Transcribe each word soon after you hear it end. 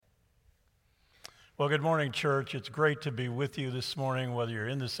Well, good morning, church. It's great to be with you this morning, whether you're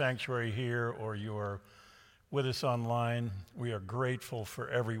in the sanctuary here or you're with us online. We are grateful for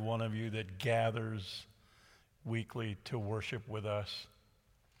every one of you that gathers weekly to worship with us.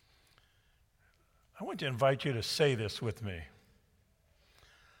 I want to invite you to say this with me.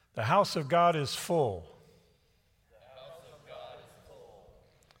 The house of God is full. The house of God is full.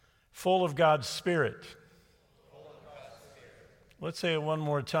 Full of God's Spirit. Full of God's Spirit. Let's say it one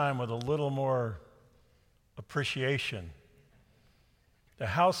more time with a little more appreciation. The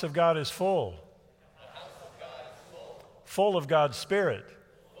house of God is full. The house of God is full. Full of God's Spirit.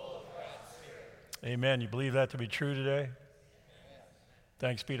 Full of God's Spirit. Amen. You believe that to be true today? Amen.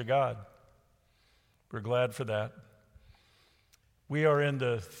 Thanks be to God. We're glad for that. We are in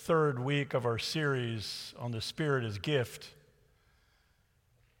the third week of our series on the Spirit as gift.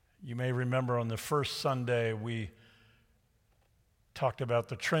 You may remember on the first Sunday we talked about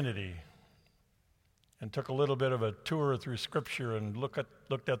the Trinity and took a little bit of a tour through Scripture and looked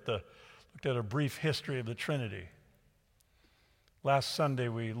at a brief history of the Trinity. Last Sunday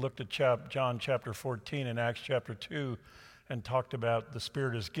we looked at John chapter 14 and Acts chapter 2 and talked about the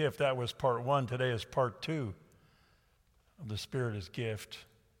Spirit as gift. That was part 1. Today is part 2 of the Spirit as gift.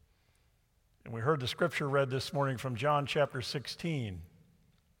 And we heard the Scripture read this morning from John chapter 16.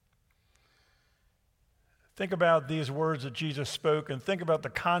 Think about these words that Jesus spoke and think about the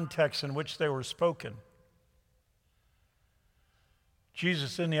context in which they were spoken.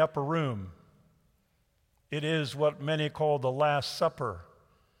 Jesus in the upper room. It is what many call the Last Supper.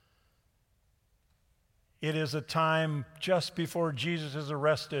 It is a time just before Jesus is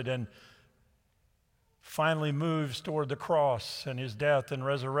arrested and finally moves toward the cross and his death and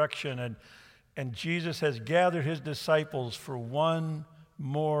resurrection. And Jesus has gathered his disciples for one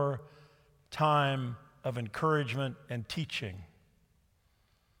more time of encouragement and teaching.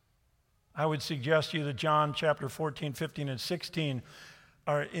 I would suggest to you that John chapter 14, 15, and 16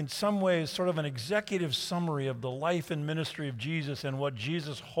 are in some ways sort of an executive summary of the life and ministry of Jesus and what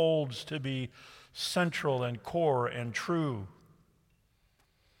Jesus holds to be central and core and true,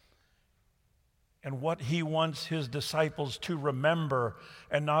 and what he wants his disciples to remember,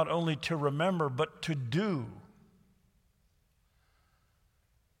 and not only to remember, but to do.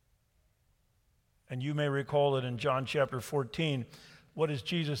 And you may recall that in John chapter 14, what does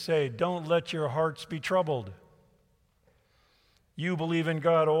Jesus say? Don't let your hearts be troubled. You believe in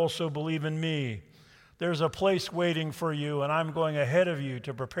God, also believe in me. There's a place waiting for you, and I'm going ahead of you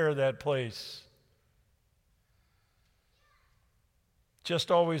to prepare that place. Just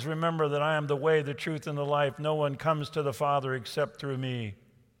always remember that I am the way, the truth, and the life. No one comes to the Father except through me.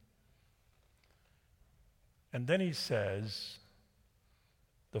 And then he says,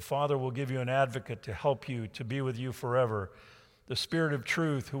 the Father will give you an advocate to help you, to be with you forever. The Spirit of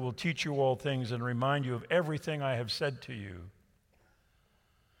truth who will teach you all things and remind you of everything I have said to you.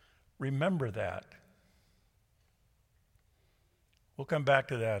 Remember that. We'll come back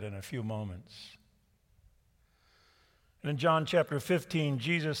to that in a few moments. And in John chapter 15,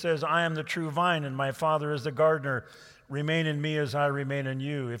 Jesus says, I am the true vine and my Father is the gardener. Remain in me as I remain in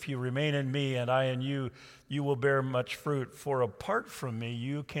you. If you remain in me and I in you, you will bear much fruit. For apart from me,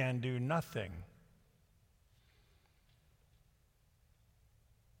 you can do nothing.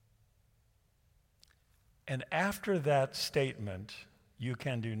 And after that statement, you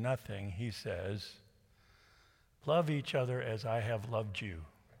can do nothing, he says, love each other as I have loved you.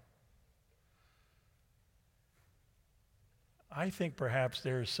 I think perhaps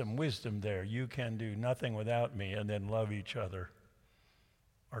there's some wisdom there. You can do nothing without me, and then love each other,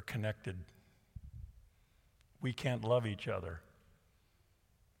 are connected. We can't love each other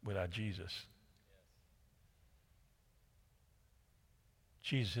without Jesus.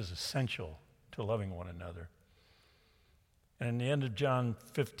 Jesus is essential to loving one another. And in the end of John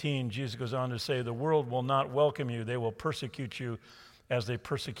 15, Jesus goes on to say, the world will not welcome you. They will persecute you as they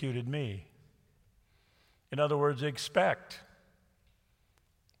persecuted me. In other words, expect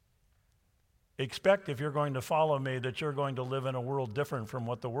if you're going to follow me that you're going to live in a world different from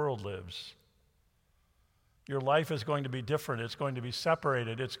what the world lives. Your life is going to be different. It's going to be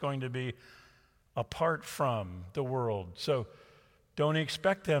separated. It's going to be apart from the world. So don't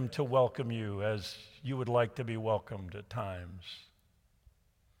expect them to welcome you as you would like to be welcomed at times.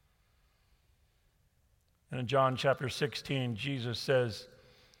 And in John chapter 16, Jesus says,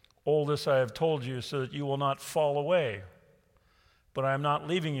 all this I have told you so that you will not fall away. But I am not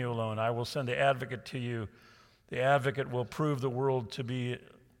leaving you alone. I will send the advocate to you. The advocate will prove the world to be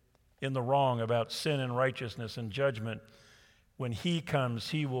in the wrong about sin and righteousness and judgment. When he comes,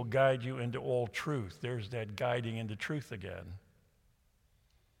 he will guide you into all truth. There's that guiding into truth again.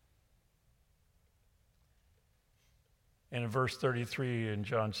 And in verse 33 in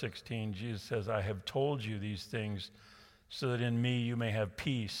John 16, Jesus says, I have told you these things so that in me you may have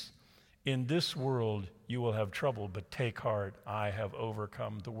peace. In this world you will have trouble, but take heart, I have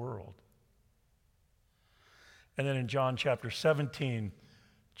overcome the world. And then in John chapter 17,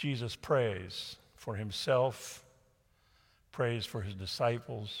 Jesus prays for himself, prays for his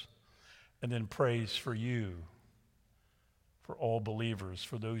disciples, and then prays for you, for all believers,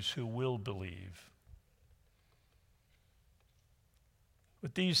 for those who will believe.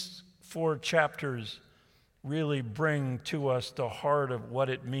 But these 4 chapters really bring to us the heart of what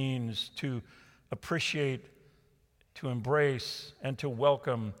it means to appreciate, to embrace, and to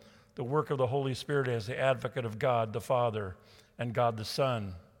welcome the work of the Holy Spirit as the advocate of God the Father and God the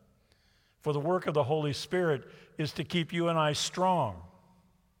Son. For the work of the Holy Spirit is to keep you and I strong.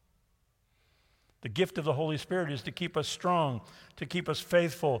 The gift of the Holy Spirit is to keep us strong, to keep us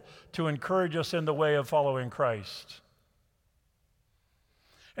faithful, to encourage us in the way of following Christ.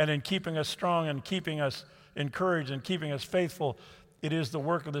 And in keeping us strong and keeping us encouraged and keeping us faithful, it is the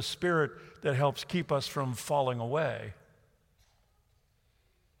work of the Spirit that helps keep us from falling away.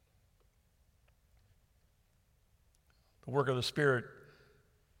 The work of the Spirit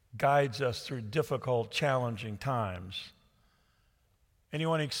guides us through difficult, challenging times.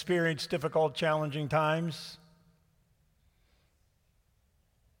 Anyone experience difficult, challenging times?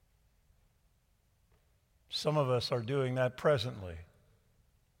 Some of us are doing that presently.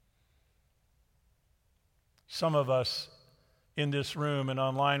 Some of us in this room and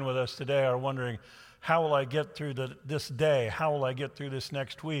online with us today are wondering, how will I get through this day? How will I get through this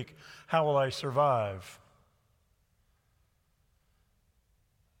next week? How will I survive?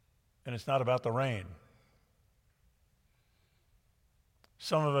 And it's not about the rain.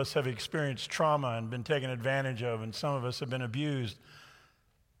 Some of us have experienced trauma and been taken advantage of, and some of us have been abused.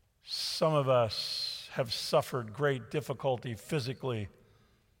 Some of us have suffered great difficulty physically.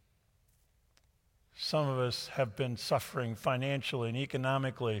 Some of us have been suffering financially and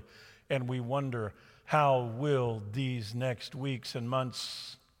economically, and we wonder, how will these next weeks and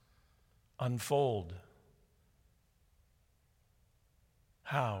months unfold?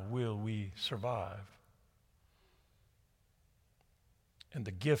 How will we survive? And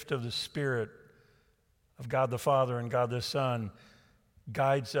the gift of the Spirit of God the Father and God the Son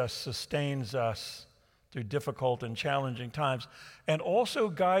guides us, sustains us through difficult and challenging times, and also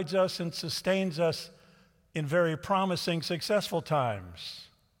guides us and sustains us in very promising, successful times.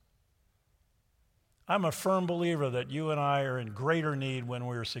 I'm a firm believer that you and I are in greater need when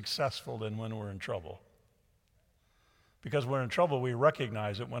we're successful than when we're in trouble. Because when we're in trouble, we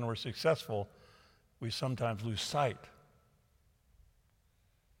recognize it. When we're successful, we sometimes lose sight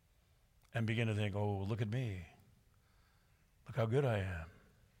and begin to think, oh, look at me. Look how good I am.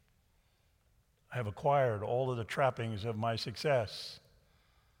 I have acquired all of the trappings of my success.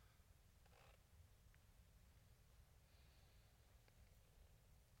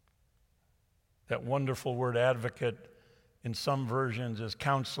 That wonderful word advocate in some versions is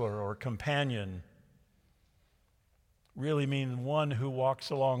counselor or companion. Really means one who walks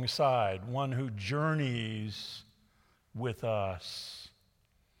alongside, one who journeys with us,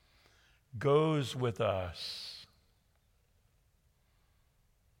 goes with us.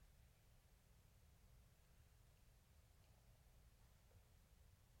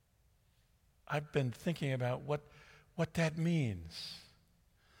 I've been thinking about what that means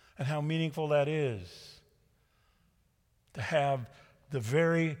and how meaningful that is to have the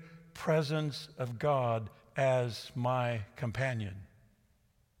very presence of God as my companion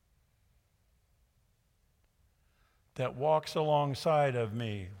that walks alongside of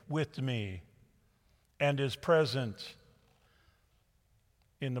me, with me, and is present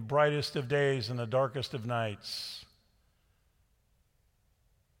in the brightest of days and the darkest of nights.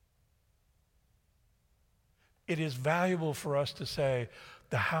 It is valuable for us to say,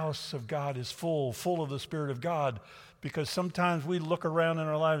 the house of God is full of the Spirit of God, because sometimes we look around in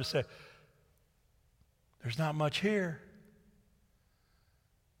our lives and say, there's not much here.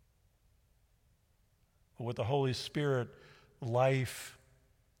 But with the Holy Spirit, life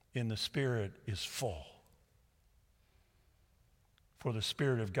in the Spirit is full. For the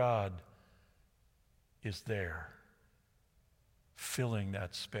Spirit of God is there, filling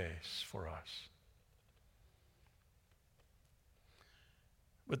that space for us.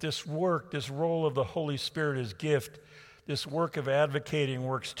 But this work, this role of the Holy Spirit as gift, this work of advocating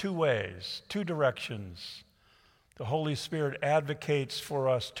works 2 ways, 2 directions. The Holy Spirit advocates for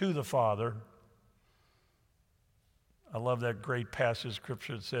us to the Father. I love that great passage of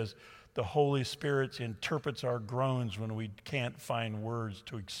Scripture that says, the Holy Spirit interprets our groans when we can't find words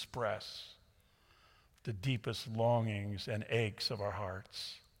to express the deepest longings and aches of our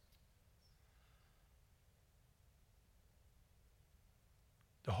hearts.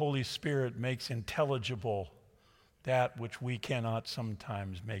 The Holy Spirit makes intelligible that which we cannot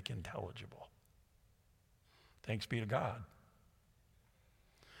sometimes make intelligible. Thanks be to God.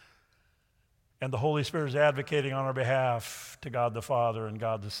 And the Holy Spirit is advocating on our behalf to God the Father and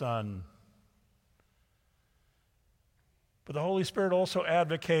God the Son. But the Holy Spirit also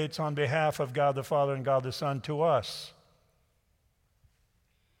advocates on behalf of God the Father and God the Son to us.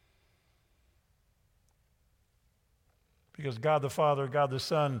 Because God the Father, God the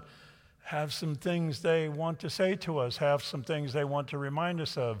Son have some things they want to say to us, have some things they want to remind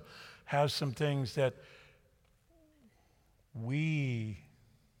us of, have some things that we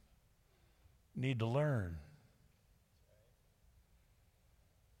need to learn.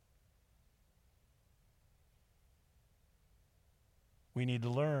 We need to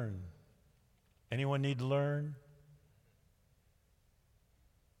learn. Anyone need to learn?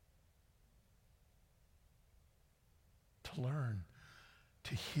 To learn,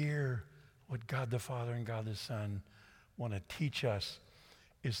 to hear what God the Father and God the Son want to teach us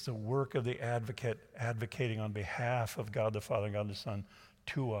is the work of the advocate advocating on behalf of God the Father and God the Son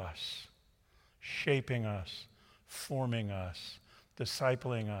to us, shaping us, forming us,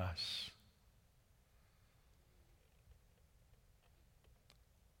 discipling us.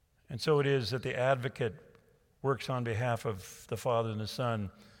 And so it is that the advocate works on behalf of the Father and the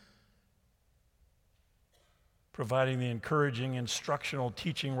Son, providing the encouraging, instructional,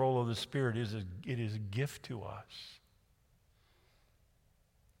 teaching role of the Spirit. It is a gift to us.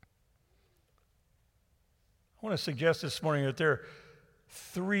 I want to suggest this morning that there are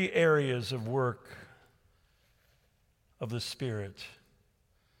three areas of work of the Spirit.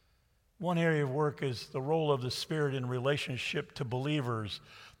 One area of work is the role of the Spirit in relationship to believers,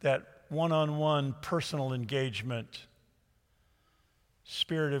 that one-on-one personal engagement,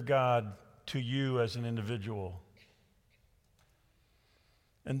 Spirit of God to you as an individual.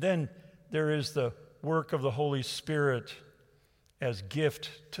 And then there is the work of the Holy Spirit as gift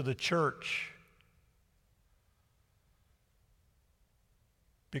to the church.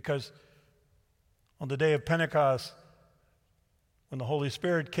 Because on the day of Pentecost, when the Holy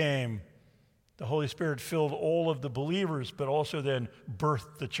Spirit came, the Holy Spirit filled all of the believers, but also then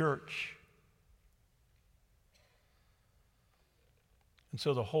birthed the church. And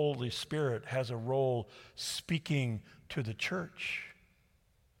so the Holy Spirit has a role speaking to the church.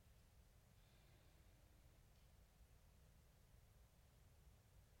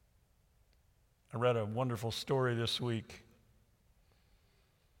 I read a wonderful story this week.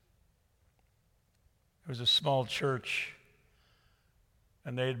 There was a small church,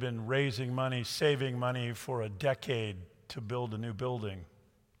 and they had been raising money, saving money for a decade to build a new building.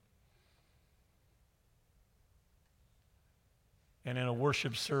 And in a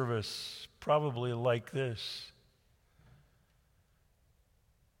worship service, probably like this,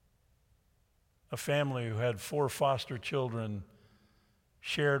 a family who had 4 foster children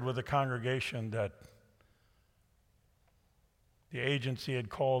shared with the congregation that the agency had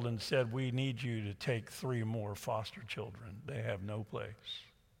called and said, "We need you to take 3 more foster children. They have no place."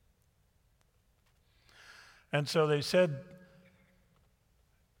 And so they said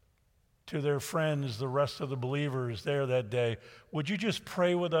to their friends, the rest of the believers there that day, "Would you just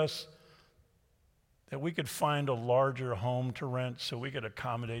pray with us that we could find a larger home to rent so we could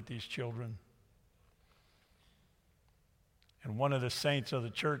accommodate these children?" And one of the saints of the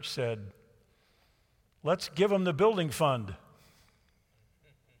church said, "Let's give them the building fund."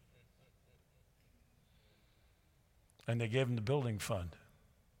 And they gave them the building fund.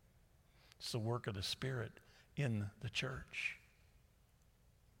 It's the work of the Spirit in the church.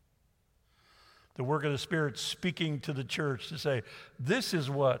 The work of the Spirit speaking to the church to say, this is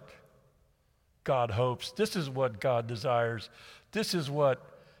what God hopes, this is what God desires, this is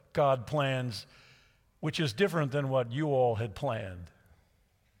what God plans, which is different than what you all had planned.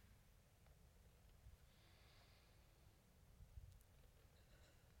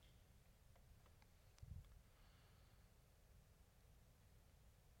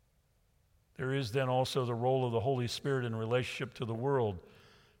 There is then also the role of the Holy Spirit in relationship to the world,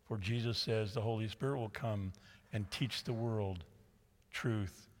 for Jesus says the Holy Spirit will come and teach the world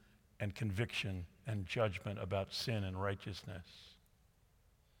truth and conviction and judgment about sin and righteousness.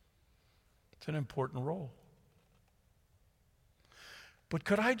 It's an important role. But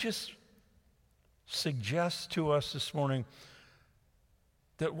could I just suggest to us this morning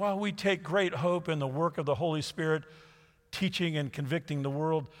that while we take great hope in the work of the Holy Spirit teaching and convicting the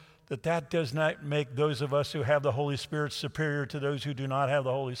world, that does not make those of us who have the Holy Spirit superior to those who do not have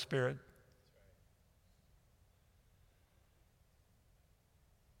the Holy Spirit.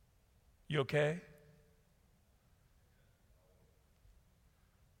 You okay?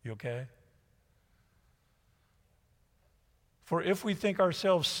 You okay? For if we think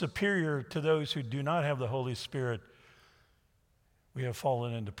ourselves superior to those who do not have the Holy Spirit, we have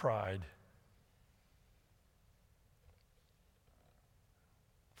fallen into pride.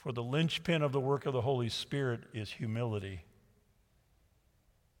 For the linchpin of the work of the Holy Spirit is humility.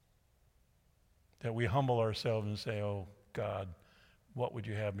 That we humble ourselves and say, oh, God, what would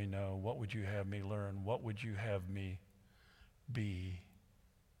you have me know? What would you have me learn? What would you have me be?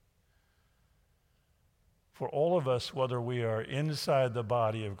 For all of us, whether we are inside the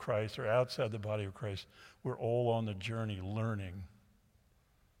body of Christ or outside the body of Christ, we're all on the journey learning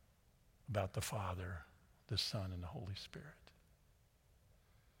about the Father, the Son, and the Holy Spirit.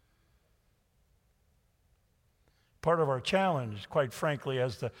 Part of our challenge, quite frankly,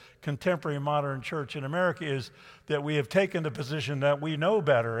 as the contemporary modern church in America is that we have taken the position that we know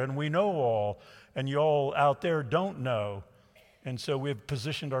better and we know all, and you all out there don't know. And so we've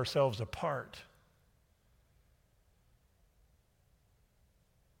positioned ourselves apart.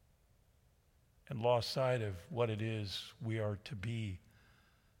 And lost sight of what it is we are to be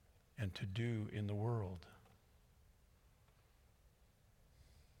and to do in the world.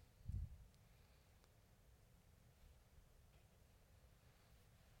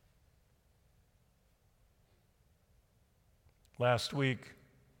 Last week,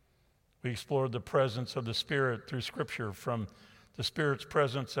 we explored the presence of the Spirit through Scripture, from the Spirit's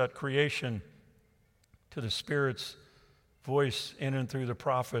presence at creation to the Spirit's voice in and through the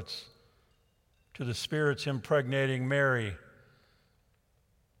prophets, to the Spirit's impregnating Mary,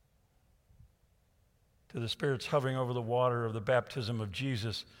 to the Spirit's hovering over the water of the baptism of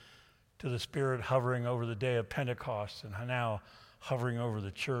Jesus, to the Spirit hovering over the day of Pentecost, and now hovering over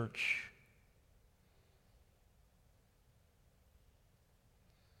the church.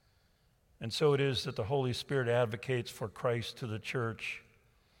 And so it is that the Holy Spirit advocates for Christ to the church.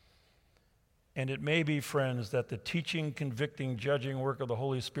 And it may be, friends, that the teaching, convicting, judging work of the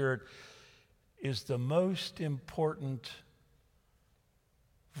Holy Spirit is the most important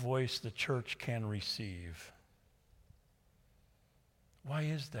voice the church can receive. Why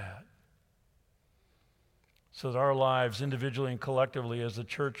is that? So that our lives, individually and collectively, as the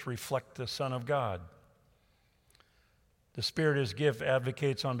church, reflect the Son of God. The Spirit, His gift,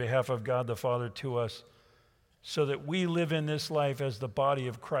 advocates on behalf of God the Father to us so that we live in this life as the body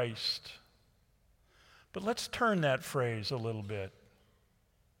of Christ. But let's turn that phrase a little bit.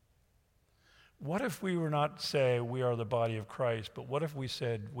 What if we were not say we are the body of Christ, but what if we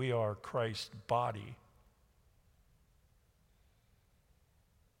said we are Christ's body?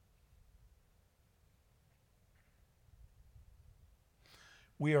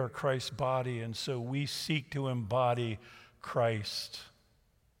 We are Christ's body, and so we seek to embody Christ.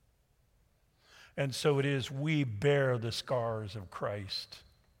 And so it is we bear the scars of Christ.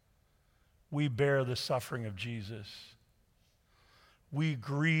 We bear the suffering of Jesus. We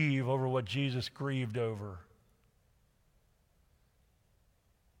grieve over what Jesus grieved over.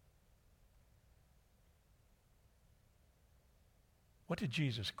 What did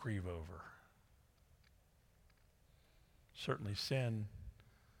Jesus grieve over? Certainly sin,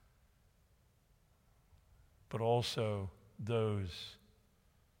 but also those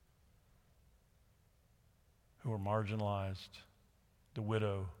who are marginalized, the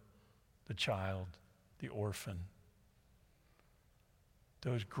widow, the child, the orphan.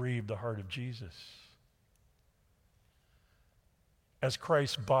 Those grieve the heart of Jesus. As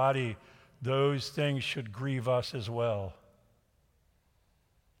Christ's body, those things should grieve us as well.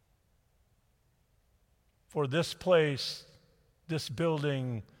 For this place, this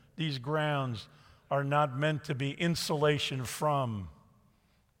building, these grounds are not meant to be insulation from,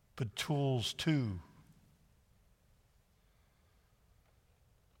 but tools to.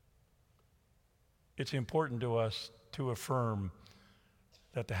 It's important to us to affirm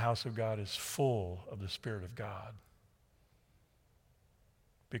that the house of God is full of the Spirit of God,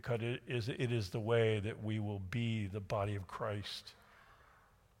 because it is the way that we will be the body of Christ,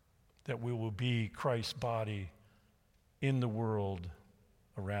 that we will be Christ's body in the world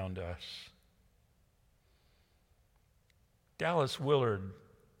around us. Dallas Willard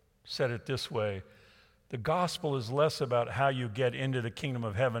said it this way: the gospel is less about how you get into the kingdom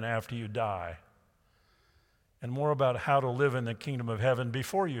of heaven after you die, and more about how to live in the kingdom of heaven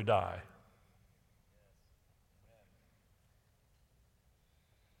before you die.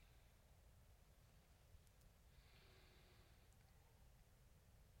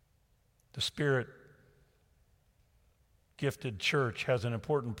 The Spirit-gifted church has an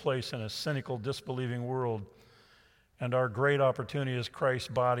important place in a cynical, disbelieving world, And our great opportunity as Christ's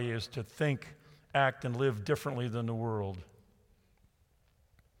body is to think, act, and live differently than the world.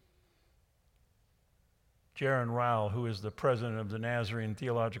 Jaron Rowell, who is the president of the Nazarene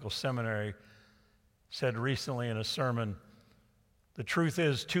Theological Seminary, said recently in a sermon, "The truth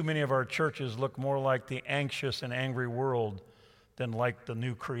is, too many of our churches look more like the anxious and angry world than like the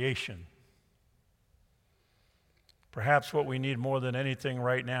new creation. Perhaps what we need more than anything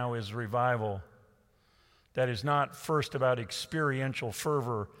right now is revival. That is not first about experiential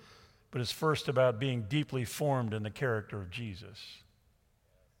fervor, but is first about being deeply formed in the character of Jesus."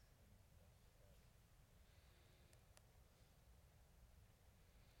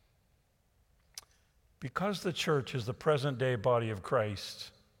 Because the church is the present-day body of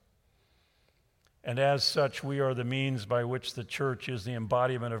Christ, and as such we are the means by which the church is the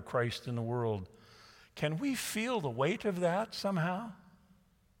embodiment of Christ in the world, can we feel the weight of that somehow?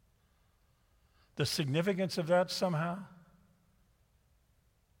 The significance of that somehow?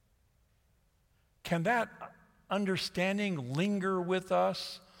 Can that understanding linger with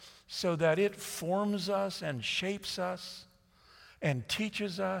us so that it forms us and shapes us and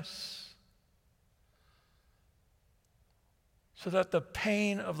teaches us? So that the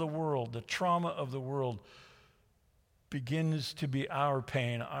pain of the world, the trauma of the world, begins to be our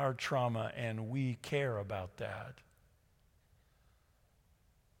pain, our trauma, and we care about that.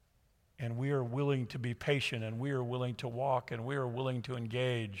 And we are willing to be patient, and we are willing to walk, and we are willing to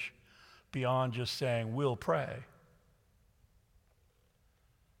engage beyond just saying, "We'll pray."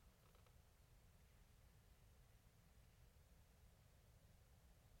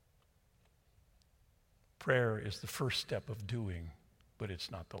 Prayer is the first step of doing, but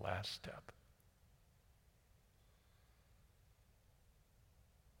it's not the last step.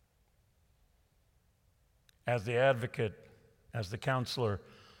 As the advocate, as the counselor,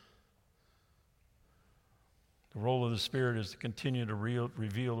 the role of the Spirit is to continue to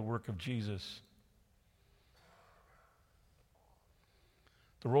reveal the work of Jesus.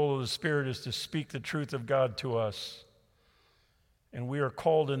 The role of the Spirit is to speak the truth of God to us. And we are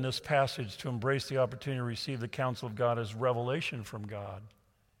called in this passage to embrace the opportunity to receive the counsel of God as revelation from God.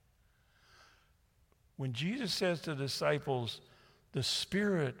 When Jesus says to the disciples, "The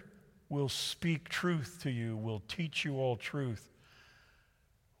Spirit will speak truth to you, will teach you all truth,"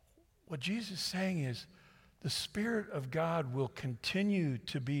 what Jesus is saying is the Spirit of God will continue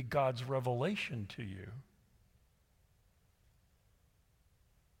to be God's revelation to you.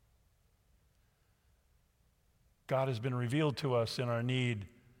 God has been revealed to us in our need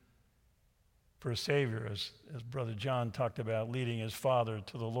for a Savior, as Brother John talked about, leading his father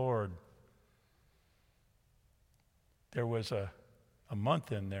to the Lord. There was a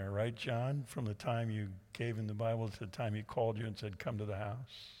month in there, right, John, from the time you gave him the Bible to the time he called you and said, "Come to the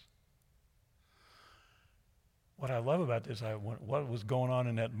house." What I love about this, what was going on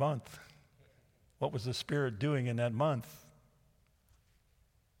in that month? What was the Spirit doing in that month?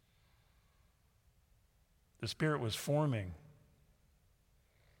 The Spirit was forming.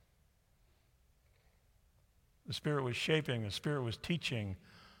 The Spirit was shaping. The Spirit was teaching.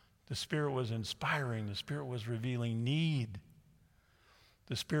 The Spirit was inspiring. The Spirit was revealing need.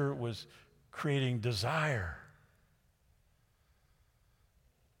 The Spirit was creating desire.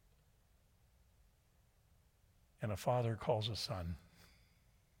 And a father calls a son.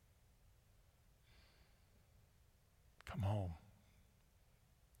 Come home.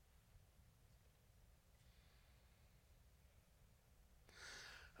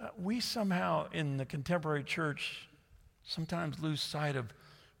 We somehow in the contemporary church sometimes lose sight of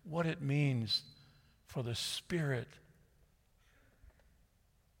what it means for the Spirit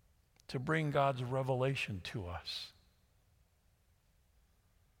to bring God's revelation to us.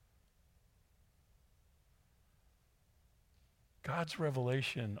 God's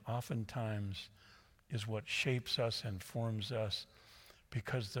revelation oftentimes is what shapes us and forms us,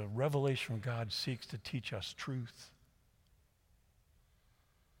 because the revelation from God seeks to teach us truth.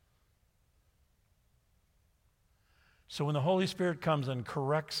 So when the Holy Spirit comes and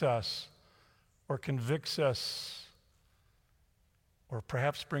corrects us or convicts us or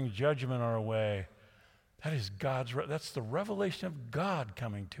perhaps brings judgment our way, that's the revelation of God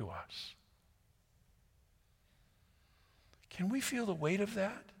coming to us. Can we feel the weight of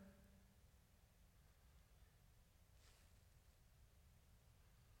that?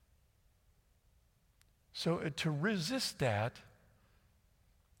 So to resist that,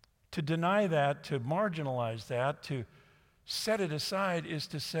 to deny that, to marginalize that, to set it aside is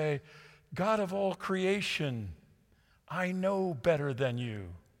to say, "God of all creation, I know better than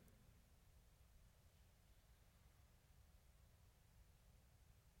you.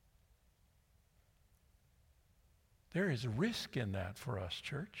 There is risk in that for us,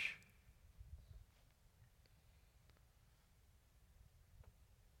 church.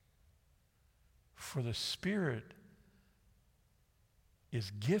 For the Spirit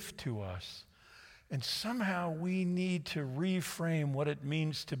is gift to us. And somehow we need to reframe what it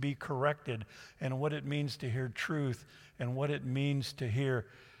means to be corrected and what it means to hear truth and what it means to hear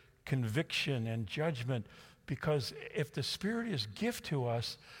conviction and judgment. Because if the Spirit is gift to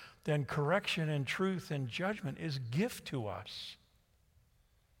us, then correction and truth and judgment is gift to us.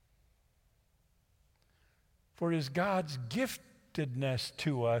 For it is God's giftedness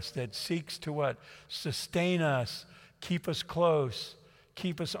to us that seeks to what? Sustain us, keep us close,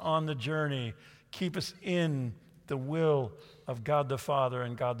 keep us on the journey, keep us in the will of God the Father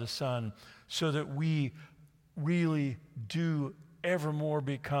and God the Son, so that we really do evermore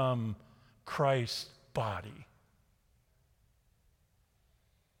become Christ's body.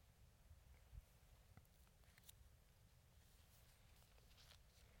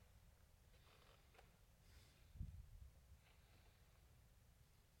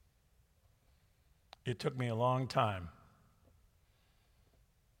 It took me a long time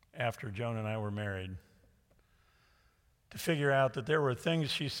after Joan and I were married to figure out that there were things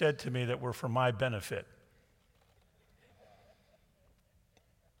she said to me that were for my benefit.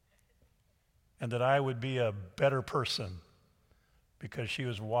 And that I would be a better person because she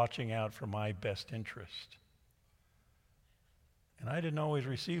was watching out for my best interest. And I didn't always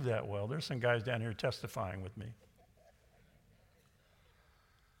receive that well. There's some guys down here testifying with me.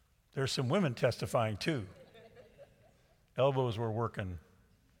 There's some women testifying too. Elbows were working.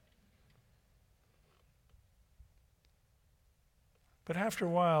 But after a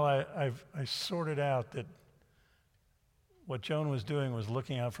while, I sorted out that what Joan was doing was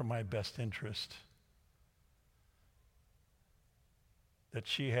looking out for my best interest. That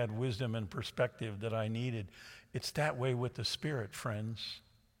she had wisdom and perspective that I needed. It's that way with the Spirit, friends.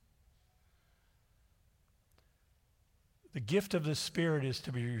 The gift of the Spirit is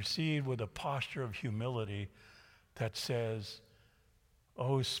to be received with a posture of humility that says,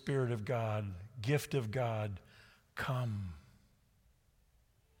 "Oh, Spirit of God, gift of God, come.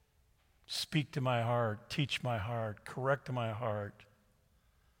 Speak to my heart, teach my heart, correct my heart,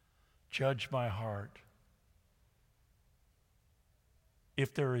 judge my heart.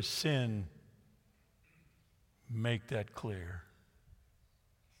 If there is sin, make that clear.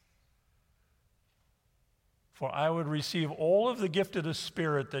 For I would receive all of the gift of the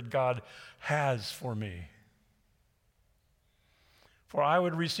Spirit that God has for me. For I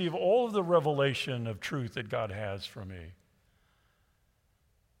would receive all of the revelation of truth that God has for me.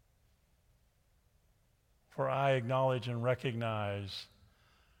 For I acknowledge and recognize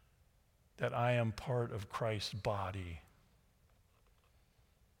that I am part of Christ's body.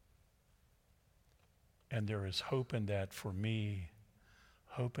 And there is hope in that for me,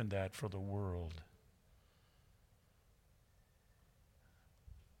 hope in that for the world.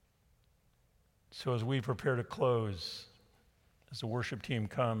 So as we prepare to close, as the worship team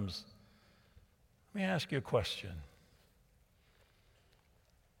comes, let me ask you a question.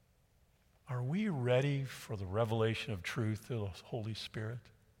 Are we ready for the revelation of truth through the Holy Spirit?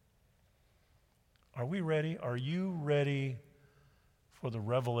 Are we ready? Are you ready for the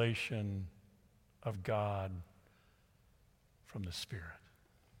revelation of God from the Spirit?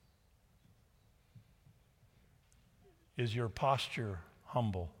 Is your posture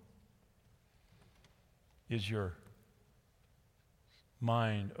humble? Is your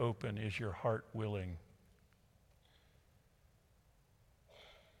mind open? Is your heart willing?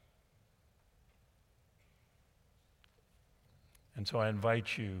 And so I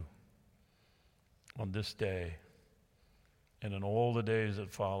invite you on this day and in all the days that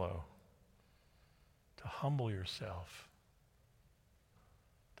follow to humble yourself,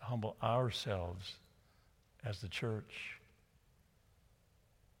 to humble ourselves as the church,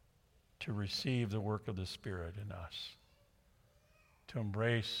 to receive the work of the Spirit in us, to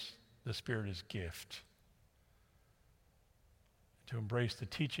embrace the Spirit as gift, to embrace the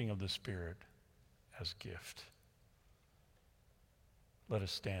teaching of the Spirit as gift. Let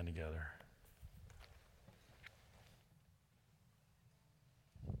us stand together.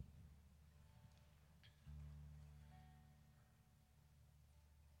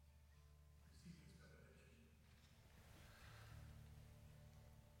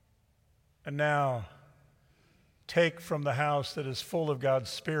 And now, take from the house that is full of God's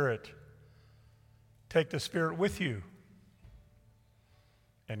Spirit, take the Spirit with you,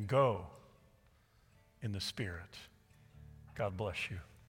 and go in the Spirit. God bless you.